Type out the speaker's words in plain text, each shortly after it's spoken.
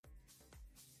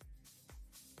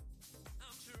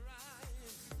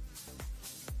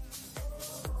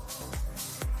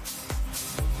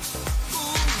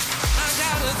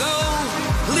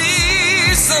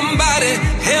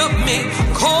help me,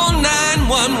 call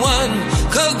 911.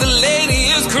 Cause the lady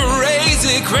is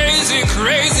crazy, crazy,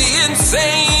 crazy,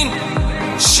 insane.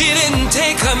 She didn't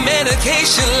take her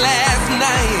medication last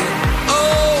night.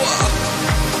 Oh,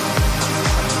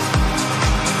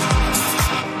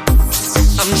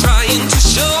 I'm trying to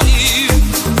show you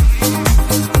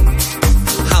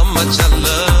how much I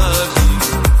love you.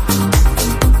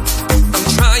 I'm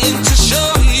trying to show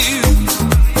you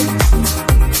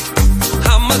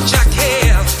how much I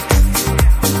care.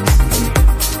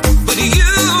 But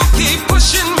you keep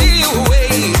pushing me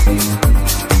away,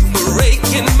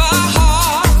 breaking my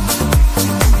heart.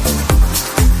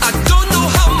 I don't know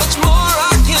how much more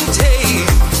I can take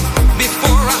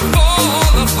before I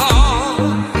fall apart.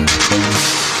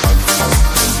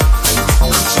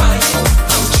 I'm trying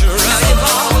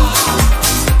hard.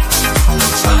 I'm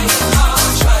trying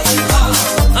hard,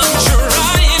 I'm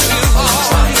trying too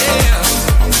hard, yeah.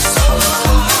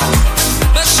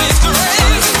 But she's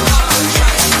crazy.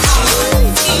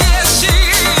 Yes, she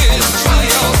is.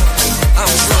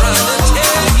 I'm trying to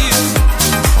tell you.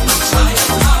 I'm trying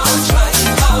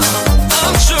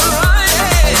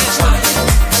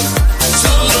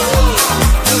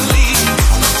to leave.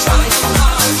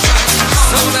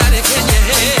 Somebody, can you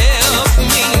help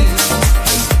me?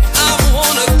 I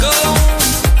wanna go.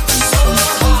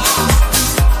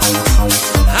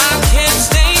 I can't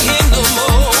stay here no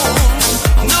more.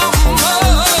 No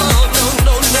more. No,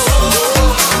 no, no.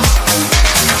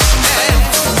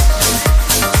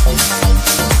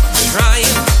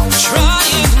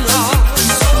 Trying hard.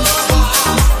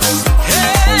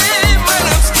 Hey, but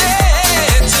I'm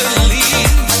scared to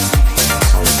leave.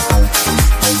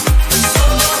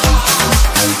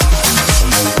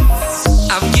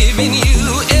 I've given you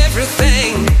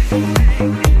everything,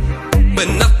 but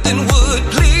nothing would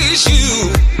please you.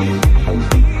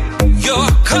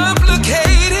 You're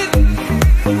complicated,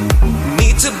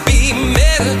 need to be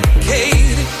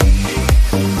medicated.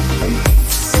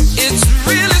 It's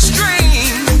really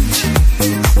strange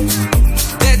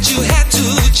that you had to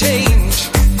change.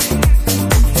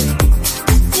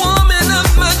 Woman of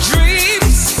my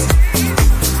dreams,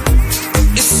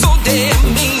 it's so damn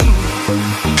mean.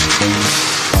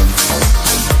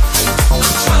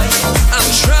 I'm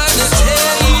trying to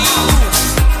tell you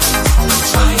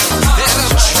that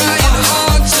I'm trying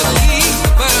hard to leave,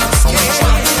 but I'm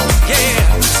scared. Yeah.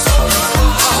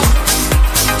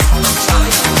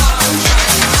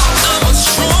 I'm a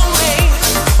strong man,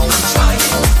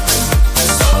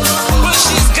 but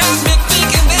she's got me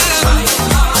thinking that I'm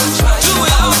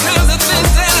doing all kinds of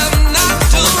things that I'm not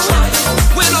doing,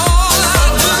 when all I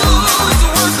do is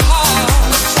work hard.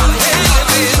 Hey,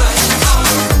 baby.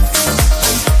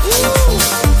 Ooh,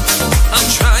 I'm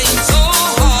trying so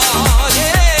hard,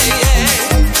 yeah, yeah.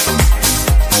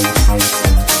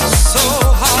 So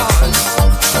hard.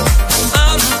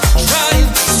 I'm trying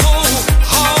so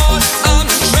hard. I'm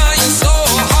trying so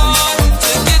hard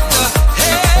to get the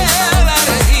hell out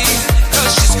of here,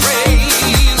 'cause she's crazy.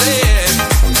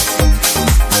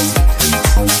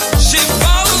 She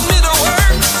follows me to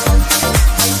work.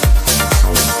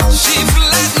 She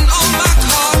flattened on my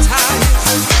car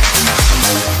tires.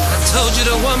 I told you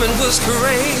the woman was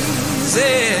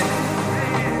crazy.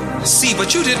 See, but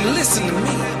you didn't listen to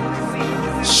me.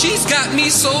 She's got me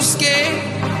so scared.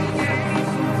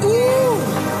 Ooh,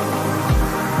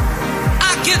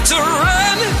 I get to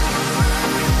running,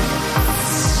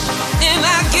 and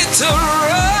I get to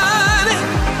running,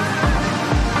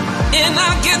 and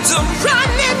I get to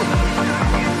running.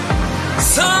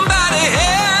 Somebody